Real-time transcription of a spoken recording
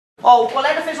Ó, o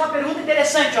colega fez uma pergunta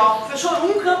interessante, ó. Professor,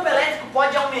 um campo elétrico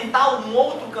pode aumentar um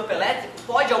outro campo elétrico?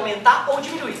 Pode aumentar ou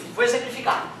diminuir. Vou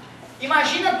exemplificar.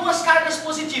 Imagina duas cargas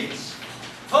positivas.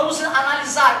 Vamos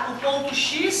analisar o ponto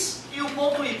X e o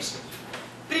ponto Y.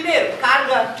 Primeiro,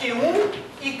 carga Q1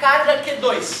 e carga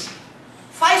Q2.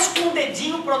 Faz com o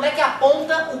dedinho para onde é que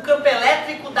aponta o campo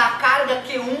elétrico da carga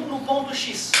Q1 no ponto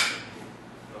X.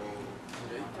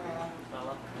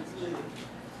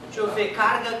 Deixa eu ver,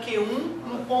 carga Q1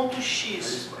 no ponto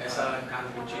X. Essa carga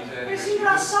positiva é... Mas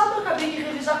engraçado, eu acabei de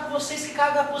revisar com vocês que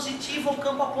carga positiva, o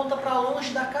campo aponta para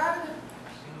longe da carga.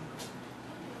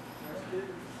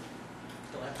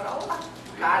 Então é para lá.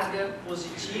 Carga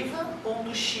positiva,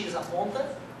 ponto X,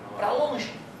 aponta para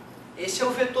longe. Esse é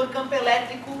o vetor campo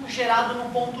elétrico gerado no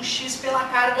ponto X pela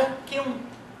carga Q1.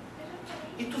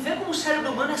 E tu vê como o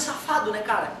cérebro humano é safado, né,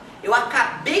 cara? Eu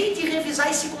acabei de revisar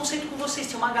esse conceito com vocês.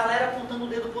 Tem uma galera apontando o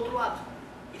dedo pro outro lado.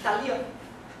 E tá ali,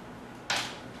 ó.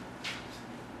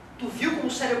 Tu viu como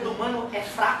o cérebro humano é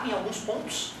fraco em alguns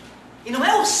pontos? E não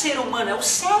é o ser humano, é o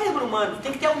cérebro humano.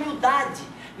 Tem que ter humildade.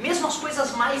 Mesmo as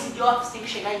coisas mais idiotas, tem que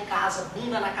chegar em casa,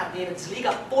 bunda na cadeira, desliga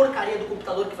a porcaria do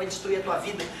computador que vai destruir a tua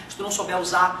vida, se tu não souber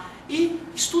usar. E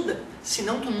estuda.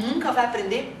 Senão tu nunca vai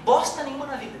aprender bosta nenhuma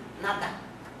na vida. Nada.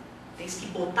 Tens que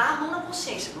botar a mão na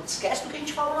consciência. Não te esquece do que a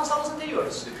gente falou nas aulas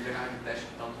anteriores.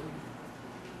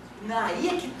 Aí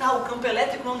é que está, o campo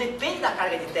elétrico não depende da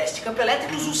carga de teste. Campo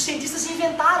elétrico os cientistas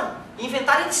inventaram.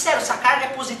 Inventaram e disseram, se a carga é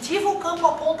positiva, o campo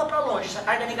aponta para longe. Se a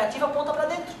carga é negativa, aponta para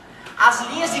dentro. As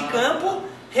linhas de campo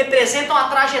representam a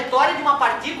trajetória de uma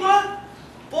partícula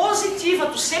positiva.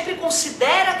 Tu sempre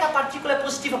considera que a partícula é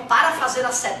positiva para fazer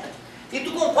a seta. E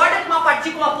tu concorda que uma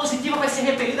partícula positiva vai ser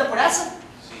repelida por essa?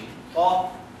 Sim. Ó.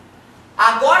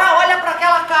 Agora olha para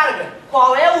aquela carga.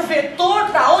 Qual é o vetor,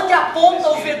 para onde aponta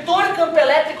o vetor campo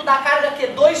elétrico da carga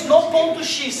Q2 no ponto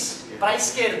X? Para a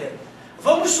esquerda.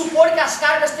 Vamos supor que as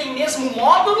cargas têm mesmo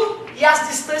módulo e as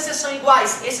distâncias são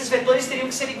iguais. Esses vetores teriam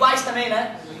que ser iguais também,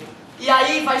 né? E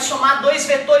aí vai somar dois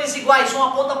vetores iguais. Um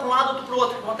aponta para um lado, outro para o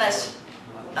outro. O que acontece?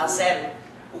 Dá zero.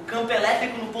 O campo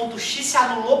elétrico no ponto X se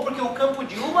anulou porque o campo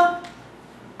de uma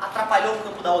atrapalhou o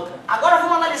campo da outra. Agora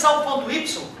vamos analisar o ponto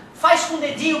Y. Faz com o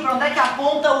dedinho para onde é que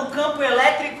aponta o campo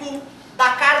elétrico da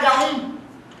carga 1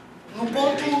 no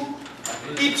ponto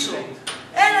Y.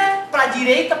 É, né? Para a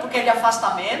direita, porque é de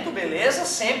afastamento, beleza?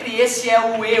 Sempre esse é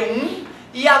o E1.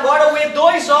 E agora o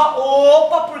E2, ó.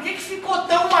 Opa, por que ficou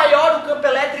tão maior o campo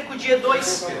elétrico de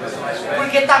E2?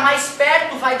 Porque está mais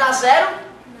perto, vai dar zero.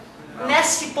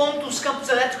 Nesse ponto os campos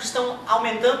elétricos estão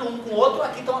aumentando um com o outro,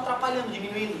 aqui estão atrapalhando,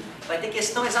 diminuindo. Vai ter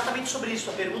questão exatamente sobre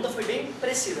isso. A pergunta foi bem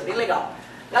precisa, bem legal.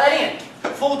 Galerinha,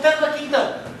 voltando aqui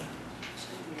então.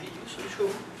 Deixa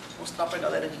eu mostrar para a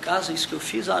galera de casa isso que eu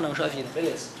fiz. Ah não, já viram,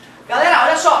 beleza. Galera,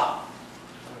 olha só.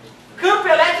 Campo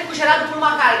elétrico gerado por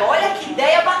uma carga. Olha que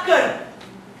ideia bacana.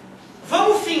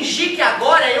 Vamos fingir que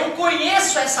agora eu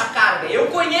conheço essa carga. Eu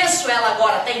conheço ela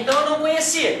agora, até então eu não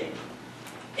conhecia.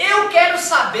 Eu quero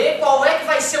saber qual é que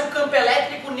vai ser o campo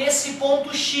elétrico nesse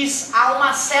ponto X, a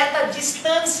uma certa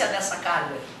distância dessa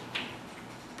carga.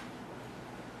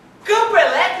 Campo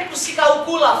elétrico se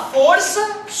calcula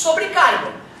força sobre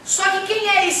carga. Só que quem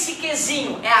é esse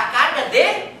Qzinho? É a carga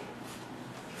de...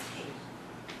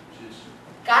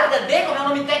 Carga de... Como é o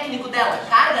nome técnico dela?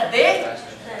 Carga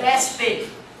de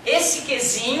teste. Esse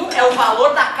Qzinho é o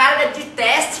valor da carga de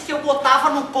teste que eu botava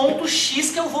no ponto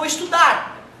X que eu vou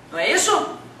estudar. Não é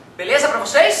isso? Beleza para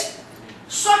vocês?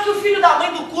 Só que o filho da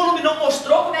mãe do Coulomb não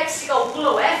mostrou como é que se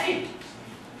calcula o F.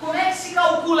 Como é que se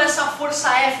calcula essa força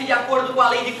F de acordo com a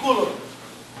lei de Coulomb?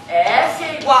 F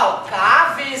é igual a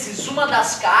K vezes uma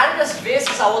das cargas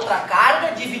vezes a outra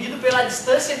carga dividido pela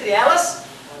distância entre elas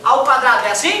ao quadrado.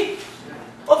 É assim?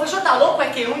 O professor tá louco? É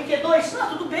Q1 e Q2? Não,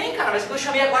 tudo bem, cara, mas eu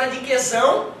chamei agora de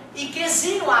Qzão e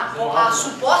Qzinho, a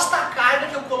suposta carga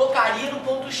que eu colocaria no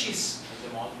ponto X.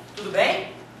 Tudo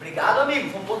bem? Obrigado,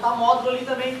 amigo. Vamos botar módulo ali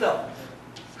também, então.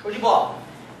 Show de bola.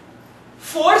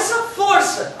 Força,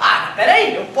 força. Ah,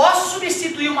 peraí, eu posso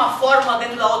substituir uma fórmula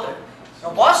dentro da outra?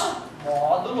 Não posso?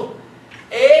 Módulo.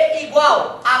 E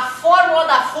igual, a fórmula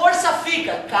da força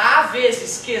fica K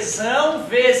vezes Qzão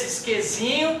vezes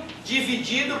Qzinho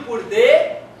dividido por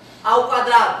D ao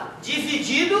quadrado.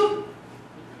 Dividido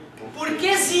por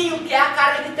Qzinho, que é a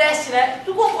carga de teste, né?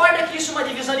 Tu concorda que isso é uma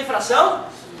divisão de fração?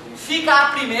 Fica a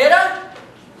primeira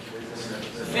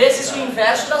vezes o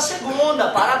inverso da segunda.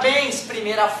 Parabéns!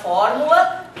 Primeira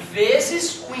fórmula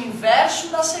vezes o inverso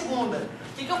da segunda.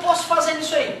 O que eu posso fazer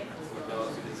nisso aí?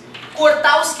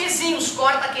 Cortar os Qzinhos.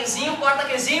 Corta Qzinho, corta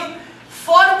Qzinho.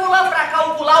 Fórmula para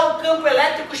calcular o campo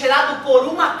elétrico gerado por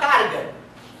uma carga.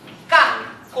 K.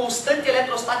 constante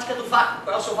eletrostática do vácuo.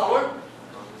 Qual é o seu valor?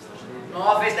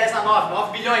 9 vezes 10 na 9,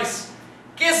 9 bilhões.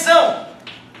 Qzão.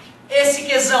 Esse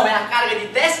Qzão é a carga de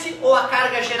teste ou a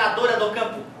carga geradora do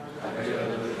campo?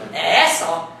 É essa,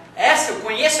 ó. Essa, eu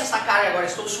conheço essa carga agora,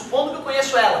 estou supondo que eu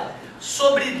conheço ela.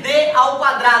 Sobre d ao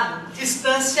quadrado,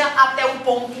 distância até o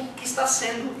ponto que está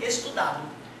sendo estudado.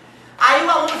 Aí o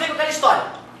aluno vem com aquela história.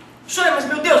 Professor, mas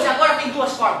meu Deus, e agora tem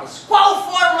duas fórmulas. Qual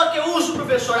fórmula que eu uso,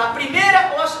 professor? A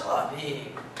primeira ou a segunda?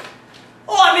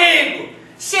 Ô amigo,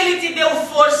 se ele te deu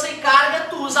força e carga,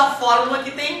 tu usa a fórmula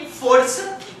que tem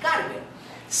força e carga.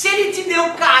 Se ele te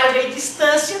deu carga e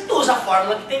distância, tu usa a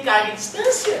fórmula que tem carga e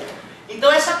distância. Então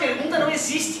essa pergunta não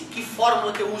existe. Que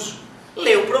fórmula que eu uso?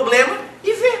 Lê o problema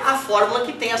e vê a fórmula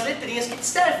que tem as letrinhas que te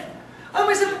servem. Ah,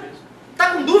 mas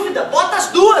tá com dúvida? Bota as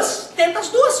duas. Tenta as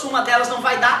duas. Uma delas não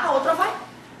vai dar, a outra vai.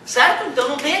 Certo? Então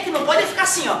não tem aqui, não pode ficar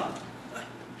assim, ó.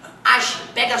 Age,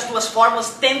 pega as duas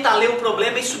fórmulas, tenta ler o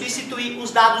problema e substituir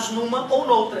os dados numa ou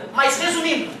noutra. Mas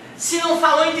resumindo, se não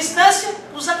falou em distância,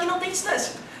 usa que não tem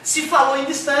distância. Se falou em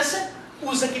distância,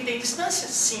 usa que tem distância.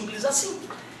 Simples assim.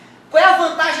 Qual é a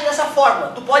vantagem dessa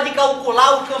fórmula? Tu pode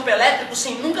calcular o campo elétrico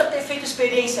sem nunca ter feito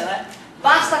experiência, né?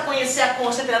 Basta conhecer a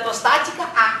constante eletrostática,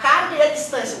 a carga e a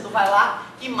distância. Tu vai lá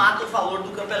e mata o valor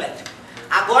do campo elétrico.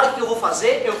 Agora o que eu vou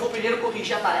fazer? Eu vou primeiro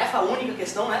corrigir a tarefa, a única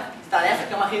questão, né? Tarefa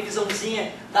que é uma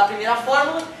revisãozinha da primeira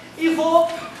fórmula. E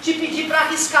vou te pedir para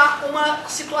arriscar uma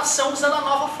situação usando a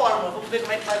nova fórmula. Vamos ver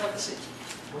como é que vai acontecer.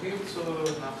 Por que o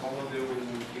professor na fórmula deu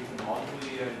o módulo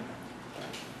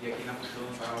e aqui na função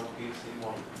não fala o que sem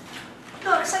módulo?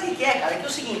 Não, sabe o que é, cara? É que é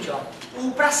o seguinte, ó.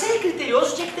 Para ser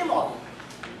criterioso tinha que ter módulo.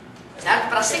 Certo?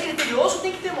 Para ser criterioso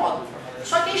tem que ter módulo.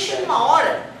 Só que aí chega uma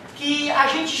hora que a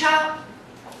gente já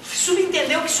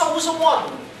subentendeu que só usa o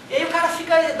módulo. E aí o cara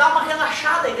dá uma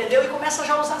relaxada, entendeu? E começa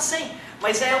já a usar sem.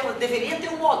 Mas deveria ter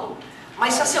um módulo.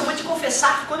 Mas assim, eu vou te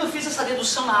confessar que quando eu fiz essa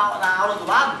dedução na aula do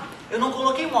lado, eu não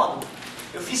coloquei o módulo.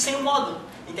 Eu fiz sem o módulo.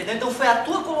 Entendeu? Então foi a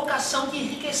tua colocação que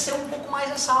enriqueceu um pouco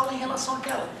mais essa aula em relação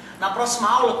àquela. Na próxima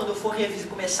aula, quando eu for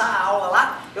começar a aula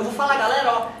lá, eu vou falar,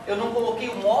 galera, ó, eu não coloquei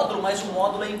o módulo, mas o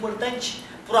módulo é importante.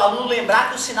 Para o aluno lembrar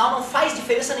que o sinal não faz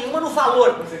diferença nenhuma no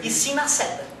valor, e sim na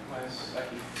seta. Mas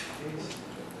aqui,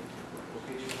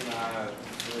 porque tipo na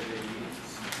teoria ali,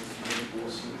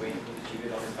 se 50 positivo e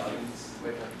dá o resultado em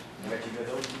 50 negativo e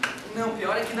dá o... Não,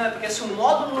 pior é que não, porque assim, o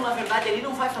módulo, na verdade, ali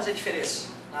não vai fazer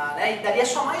diferença. Né? E daria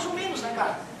só mais ou menos, né,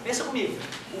 cara? Pensa comigo.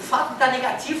 O fato de estar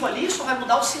negativo ali só vai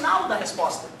mudar o sinal da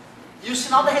resposta. E o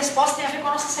sinal da resposta tem a ver com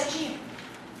a nossa setinha.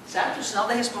 Certo? O sinal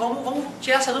da resposta. Vamos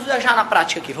tirar essa dúvida já na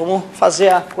prática aqui. Vamos fazer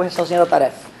a correçãozinha da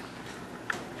tarefa.